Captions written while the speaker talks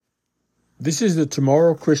This is the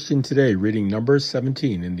Tomorrow Christian Today, reading Numbers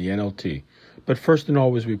 17 in the NLT. But first and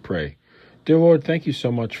always we pray. Dear Lord, thank you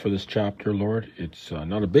so much for this chapter, Lord. It's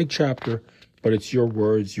not a big chapter, but it's your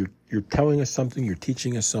words. You're telling us something. You're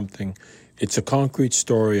teaching us something. It's a concrete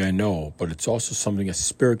story, I know, but it's also something, a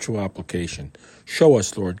spiritual application. Show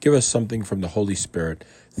us, Lord. Give us something from the Holy Spirit.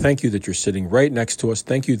 Thank you that you're sitting right next to us.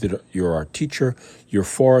 Thank you that you're our teacher. You're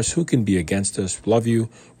for us. Who can be against us? Love you.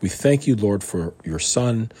 We thank you, Lord, for your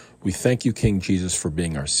Son. We thank you, King Jesus, for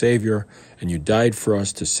being our Savior. And you died for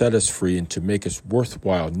us to set us free and to make us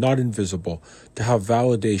worthwhile, not invisible, to have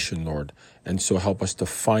validation, Lord. And so help us to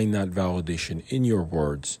find that validation in your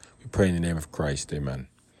words. We pray in the name of Christ. Amen.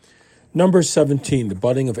 Numbers 17, the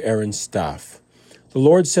budding of Aaron's staff. The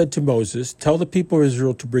Lord said to Moses, "Tell the people of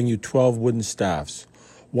Israel to bring you 12 wooden staffs,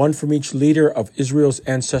 one from each leader of Israel's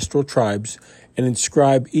ancestral tribes, and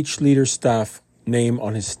inscribe each leader's staff name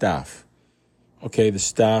on his staff." Okay, the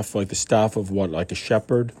staff, like the staff of what? Like a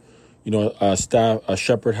shepherd? You know, a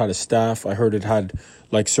shepherd had a staff. I heard it had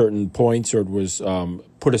like certain points, or it was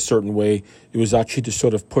put a certain way. It was actually to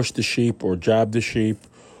sort of push the sheep or jab the sheep,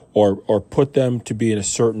 or put them to be in a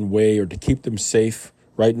certain way, or to keep them safe,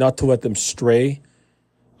 right? Not to let them stray.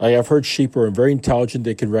 I've heard sheep are very intelligent.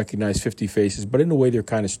 They can recognize 50 faces, but in a way they're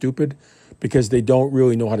kind of stupid because they don't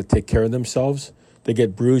really know how to take care of themselves. They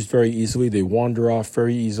get bruised very easily. They wander off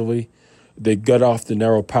very easily. They get off the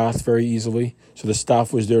narrow path very easily. So the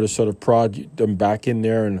staff was there to sort of prod them back in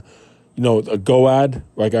there. And, you know, a goad,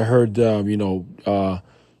 like I heard,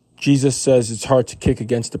 Jesus says it's hard to kick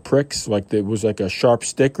against the pricks, like it was like a sharp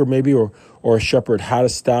stick or a shepherd had a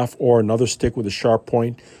staff or another stick with a sharp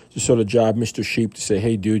point to sort of jab Mr. Sheep to say,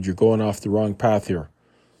 "Hey, dude, you're going off the wrong path here."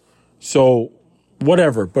 So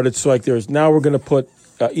whatever, but it's like now we're going to put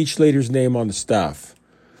each leader's name on the staff,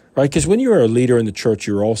 right? Because when you're a leader in the church,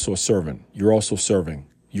 you're also a servant. You're also serving.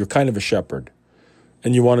 You're kind of a shepherd.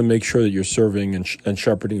 And you want to make sure that you're serving and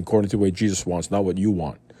shepherding according to the way Jesus wants, not what you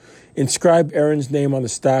want. Inscribe Aaron's name on the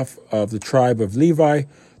staff of the tribe of Levi,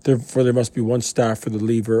 for there must be one staff for the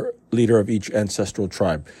leader of each ancestral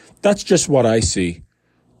tribe. That's just what I see.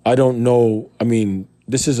 I don't know. I mean,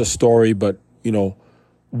 this is a story, but, you know,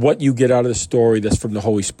 what you get out of the story, that's from the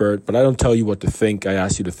Holy Spirit. But I don't tell you what to think. I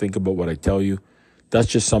ask you to think about what I tell you. That's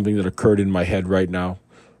just something that occurred in my head right now.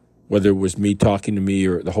 Whether it was me talking to me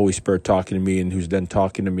or the Holy Spirit talking to me and who's then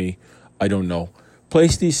talking to me, I don't know.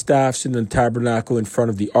 Place these staffs in the tabernacle in front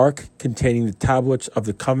of the ark containing the tablets of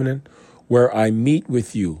the covenant where I meet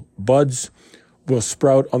with you. Buds will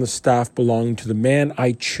sprout on the staff belonging to the man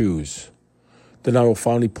I choose. Then I will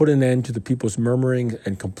finally put an end to the people's murmuring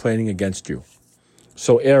and complaining against you.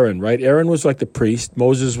 So Aaron, right? Aaron was like the priest.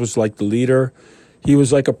 Moses was like the leader. He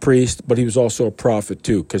was like a priest, but he was also a prophet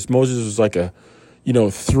too, because Moses was like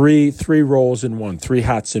three roles in one, three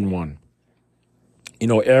hats in one. You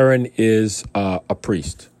know, Aaron is a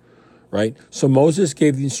priest, right? So Moses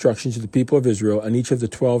gave the instructions to the people of Israel, and each of the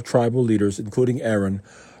 12 tribal leaders, including Aaron,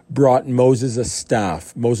 brought Moses a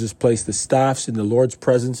staff. Moses placed the staffs in the Lord's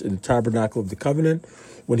presence in the tabernacle of the covenant.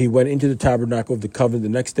 When he went into the tabernacle of the covenant the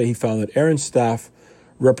next day, he found that Aaron's staff,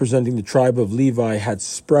 representing the tribe of Levi, had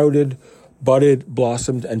sprouted, budded,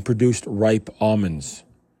 blossomed, and produced ripe almonds.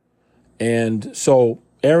 And so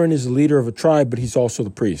Aaron is the leader of a tribe, but he's also the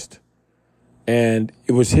priest. And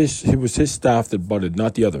it was his staff that budded,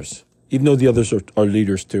 not the others, even though the others are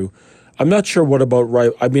leaders too. I'm not sure what about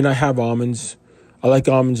ripe. I mean, I have almonds. I like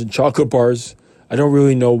almonds and chocolate bars. I don't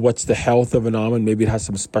really know what's the health of an almond. Maybe it has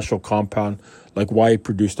some special compound, like why it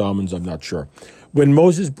produced almonds, I'm not sure. When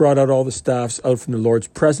Moses brought out all the staffs out from the Lord's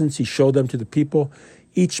presence, he showed them to the people.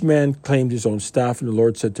 Each man claimed his own staff, and the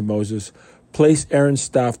Lord said to Moses, "Place Aaron's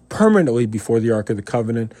staff permanently before the Ark of the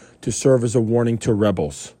Covenant to serve as a warning to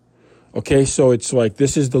rebels." Okay, so it's like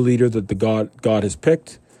this is the leader that the God has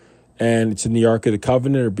picked, and it's in the Ark of the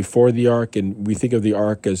Covenant or before the Ark, and we think of the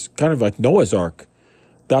Ark as kind of like Noah's Ark.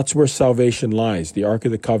 That's where salvation lies, the Ark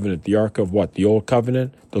of the Covenant, the Ark of what? The Old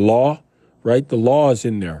Covenant, the law, right? The law is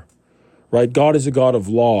in there, right? God is a God of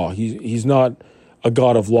law. He's not a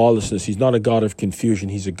God of lawlessness. He's not a God of confusion.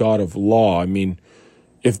 He's a God of law. I mean,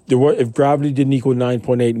 if gravity didn't equal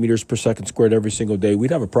 9.8 meters per second squared every single day,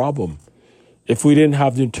 we'd have a problem. If we didn't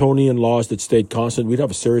have Newtonian laws that stayed constant, we'd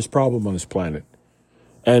have a serious problem on this planet.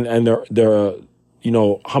 And there you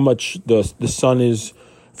know, how much the sun is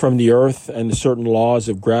from the earth, and the certain laws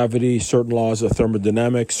of gravity, certain laws of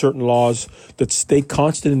thermodynamics, certain laws that stay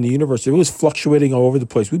constant in the universe. If it was fluctuating all over the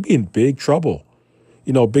place, we'd be in big trouble.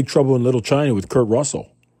 You know, Big Trouble in Little China with Kurt Russell.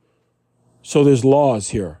 So there's laws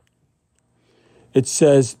here. It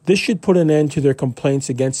says, "This should put an end to their complaints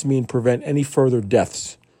against me and prevent any further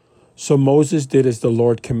deaths." So Moses did as the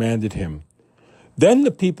Lord commanded him. Then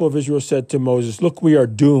the people of Israel said to Moses, look, we are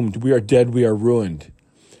doomed. We are dead. We are ruined.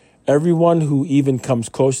 Everyone who even comes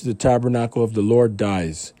close to the tabernacle of the Lord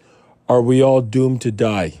dies. Are we all doomed to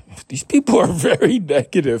die? These people are very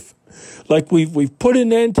negative. Like we've put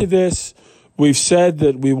an end to this. We've said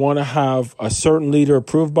that we want to have a certain leader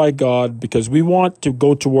approved by God because we want to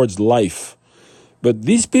go towards life. But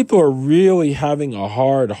these people are really having a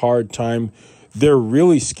hard time. They're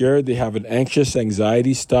really scared. They have an anxious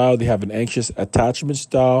anxiety style. They have an anxious attachment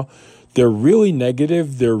style. They're really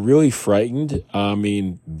negative. They're really frightened. I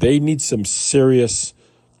mean, they need some serious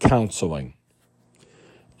counseling.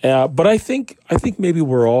 But I think maybe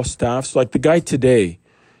we're all staffs. Like the guy today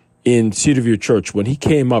in Cedarview Church, when he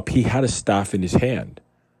came up, he had a staff in his hand.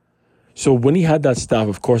 So when he had that staff,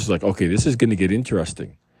 of course, it's like, okay, this is going to get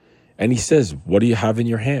interesting. And he says, what do you have in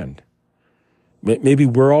your hand? Maybe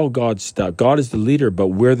we're all God's staff. God is the leader, but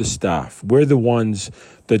we're the staff. We're the ones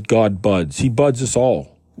that God buds. He buds us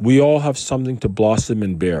all. We all have something to blossom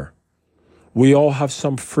and bear. We all have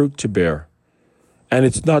some fruit to bear. And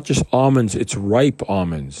it's not just almonds, it's ripe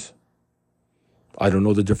almonds. I don't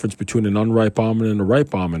know the difference between an unripe almond and a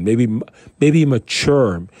ripe almond. Maybe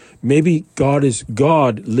mature. Maybe God is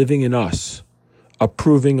God living in us,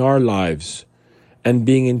 approving our lives, and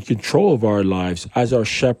being in control of our lives as our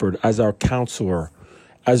shepherd, as our counselor,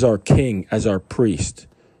 as our king, as our priest.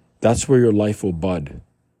 That's where your life will bud.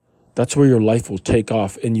 That's where your life will take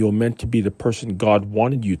off, and you're meant to be the person God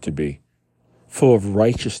wanted you to be, full of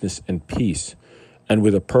righteousness and peace and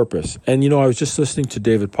with a purpose. And, I was just listening to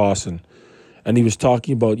David Pawson, and he was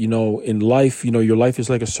talking about, in life, your life is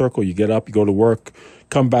like a circle. You get up, you go to work,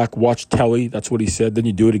 come back, watch telly. That's what he said. Then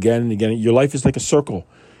you do it again and again. Your life is like a circle.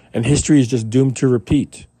 And history is just doomed to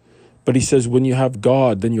repeat. But he says when you have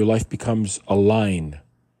God, then your life becomes a line.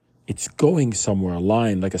 It's going somewhere, a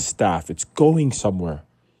line like a staff. It's going somewhere.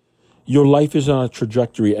 Your life is on a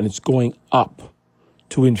trajectory and it's going up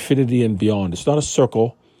to infinity and beyond. It's not a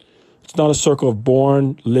circle. It's not a circle of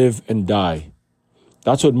born, live, and die.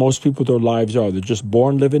 That's what most people, their lives are. They're just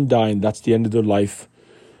born, live, and die, and that's the end of their life.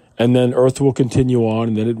 And then earth will continue on,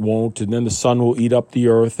 and then it won't. And then the sun will eat up the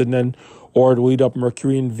earth, or it will eat up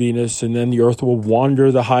Mercury and Venus, and then the earth will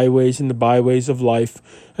wander the highways and the byways of life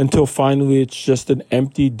until finally it's just an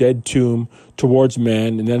empty, dead tomb towards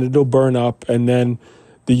man, and then it'll burn up, and then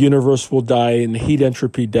the universe will die in heat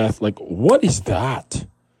entropy death. Like, what is that?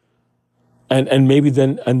 And maybe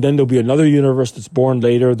then there'll be another universe that's born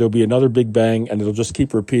later. There'll be another Big Bang, and it'll just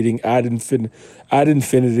keep repeating ad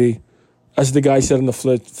infinity. As the guy said in the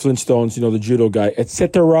Flintstones, the judo guy, et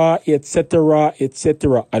cetera, et cetera, et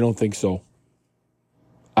cetera. I don't think so.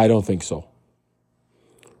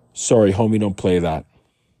 Sorry, homie, don't play that.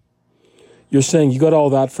 You're saying you got all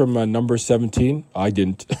that from number 17? I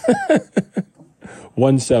didn't.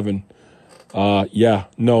 1-7.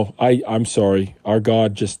 I'm sorry. Our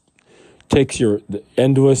God just takes the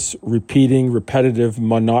endless, repeating, repetitive,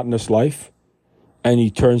 monotonous life, and he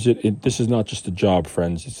turns it. This is not just a job,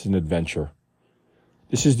 friends. It's an adventure.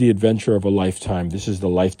 This is the adventure of a lifetime. This is the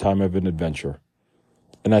lifetime of an adventure.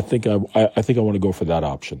 And I think I want to go for that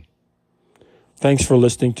option. Thanks for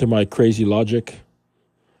listening to my crazy logic.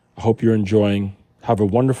 I hope you're enjoying. Have a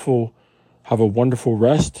wonderful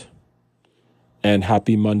rest, and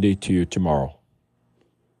happy Monday to you tomorrow.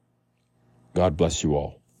 God bless you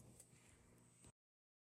all.